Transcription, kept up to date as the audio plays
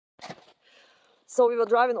So we were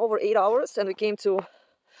driving over 8 hours and we came to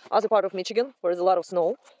other part of Michigan where there's a lot of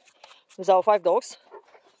snow with our 5 dogs.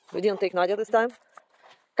 We didn't take Nadia this time.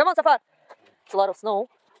 Come on, Safar! It's a lot of snow.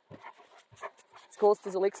 It's close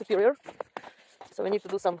to the Lake Superior, so we need to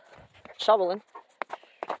do some shoveling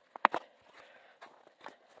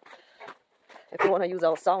if we want to use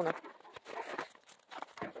our sauna.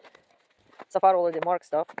 Safar already marked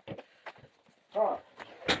stuff. Ah,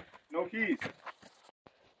 no keys.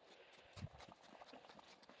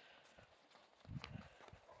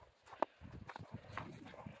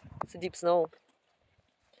 It's a deep snow.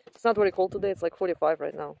 It's not very cold today, it's like 45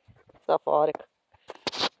 right now. Safarik.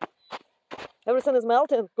 Everything is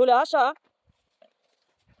melting. Gulasha!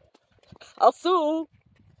 Alsu!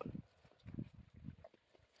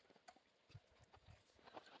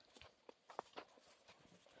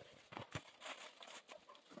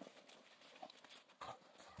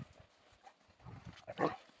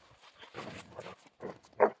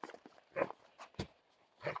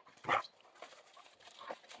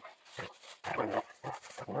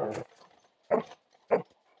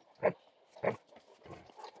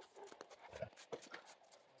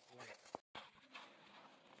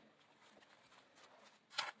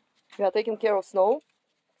 We are taking care of snow.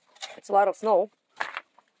 It's a lot of snow.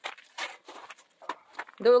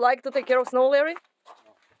 Do you like to take care of snow, Larry?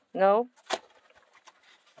 No?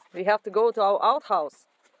 We have to go to our outhouse.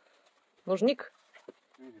 Нужник.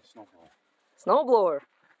 Snowblower.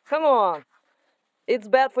 Come on. It's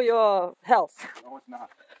bad for your health. No, it's not.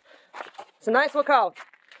 It's a nice workout.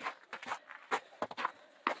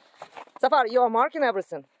 Safar, you are marking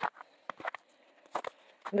everything.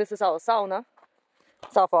 This is our sauna.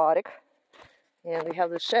 Safarik. And we have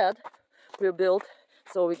the shed we built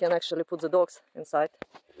so we can actually put the dogs inside.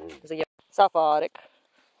 Safarik.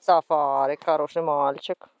 Safarik, хороший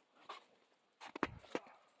мальчик.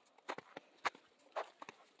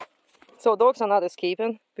 So dogs are not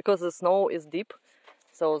escaping because the snow is deep.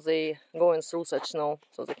 So they going through such snow,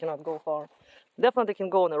 so they cannot go far. Definitely can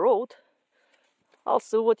go on the road.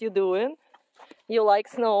 Alsu, what you doing? You like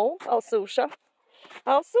snow, Alsusha?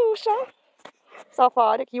 Alsusha?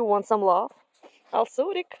 Safarik, you want some love?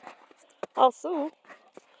 Алсурик, Алсу,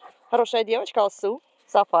 хорошая девочка, Алсу,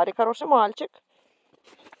 Сафарик, хороший мальчик.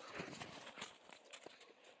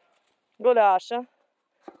 Gulasha.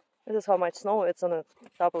 This is how much snow it's on the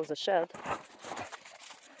top of the shed.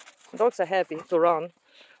 Dogs are happy to run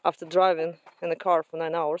after driving in the car for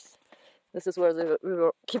 9 hours. This is where we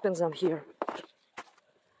were keeping them here.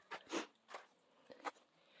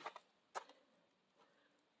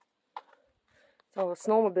 So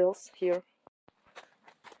snowmobiles here.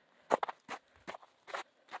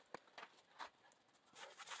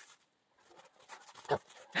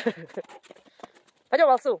 Пойдем,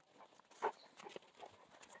 Алсу.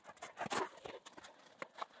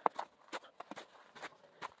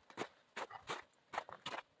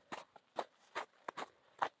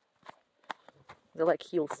 They like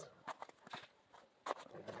heels.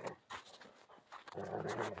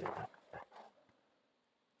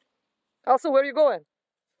 Alsu, where are you going?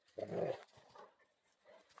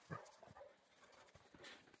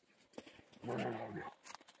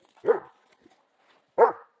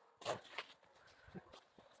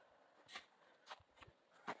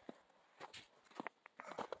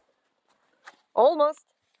 Almost.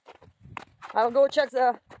 I'll go check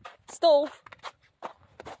the stove.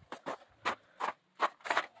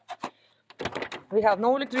 We have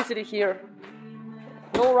no electricity here,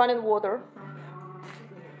 no running water.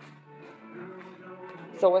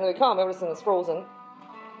 So when we come, everything is frozen.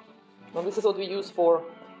 And this is what we use for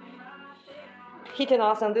heating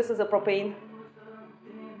us, and this is a propane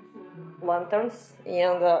lanterns,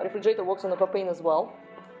 and the refrigerator works on the propane as well.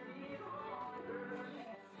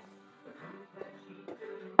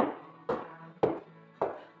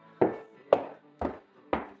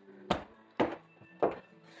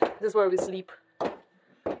 This is where we sleep.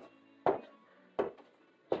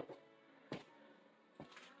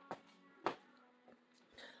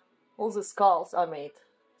 All the skulls I made,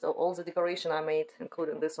 so all the decoration I made,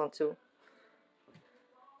 including this one too.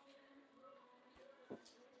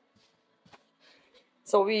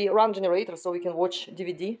 So we run generator so we can watch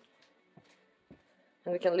DVD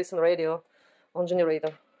and we can listen radio on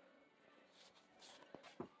generator.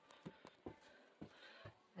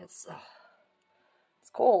 It's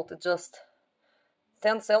cold. It's just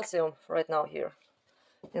 10 Celsius right now here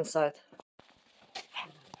inside.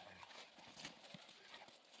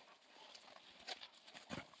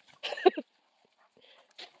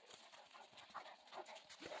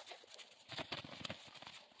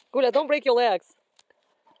 Gula, don't break your legs.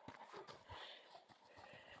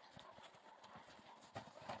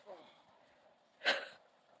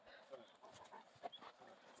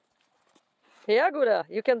 Yeah, Gula,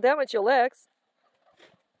 you can damage your legs.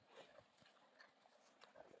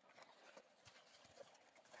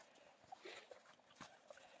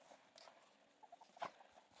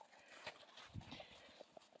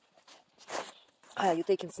 Ah, you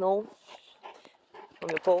taking snow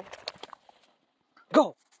from your paw?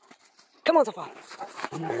 Go! Come on, Safa!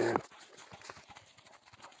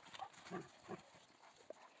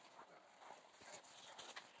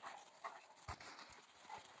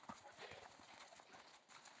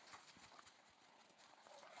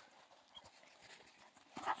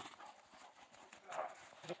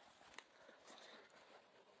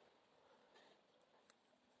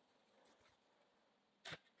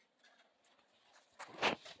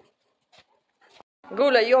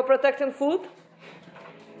 Gula, you're protecting food?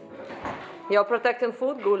 You're protecting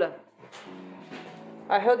food, Gula?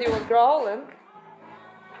 I heard you were growling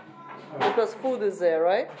because food is there,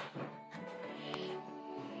 right?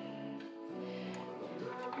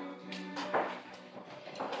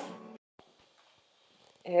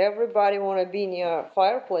 Everybody wanna be near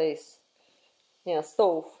fireplace, near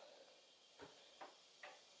stove.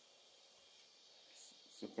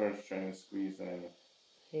 So first trying to squeeze in.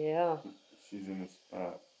 Yeah. She's in the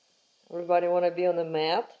spot. Everybody wanna be on the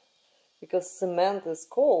mat because cement is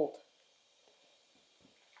cold.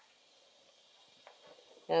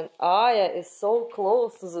 And Aya is so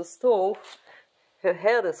close to the stove, her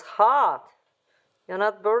head is hot. You're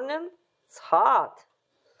not burning? It's hot.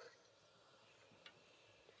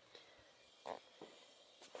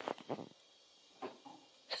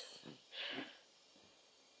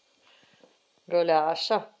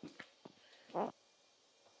 Golasha.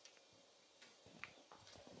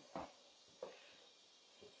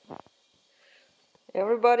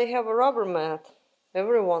 Everybody have a rubber mat.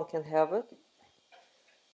 Everyone can have it.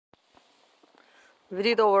 We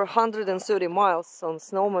did over 130 miles on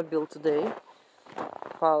snowmobile today.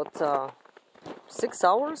 About 6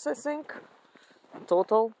 hours, I think,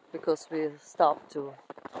 total, because we stopped to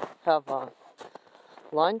have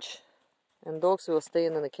lunch, and dogs were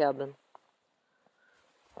staying in the cabin.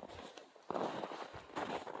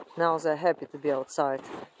 Now they're happy to be outside.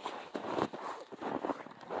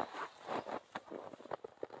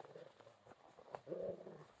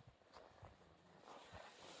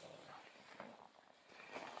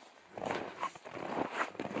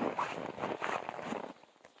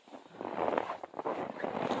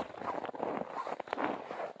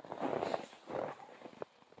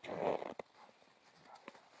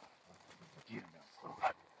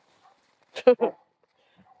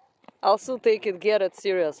 I'll soon get it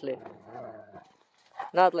seriously.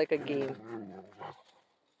 Not like a game.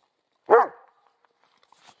 What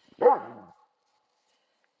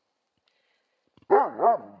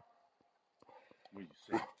do you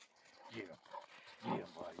say? Yeah. Yeah,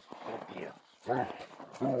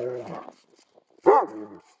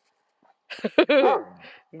 buddy.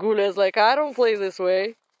 Gula's like, I don't play this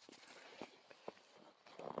way.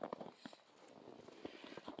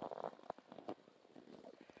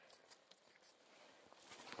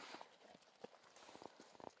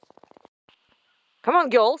 Come on,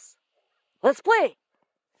 girls. Let's play.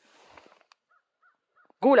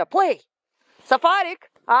 Gula, play.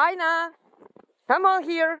 Safarik, Aina. Come on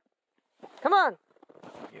here. Come on.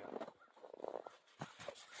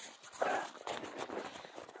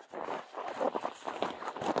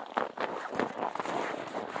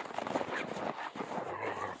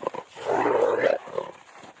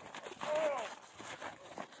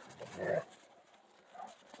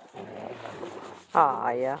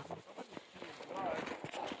 Ah, yeah.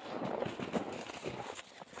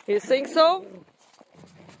 You think so?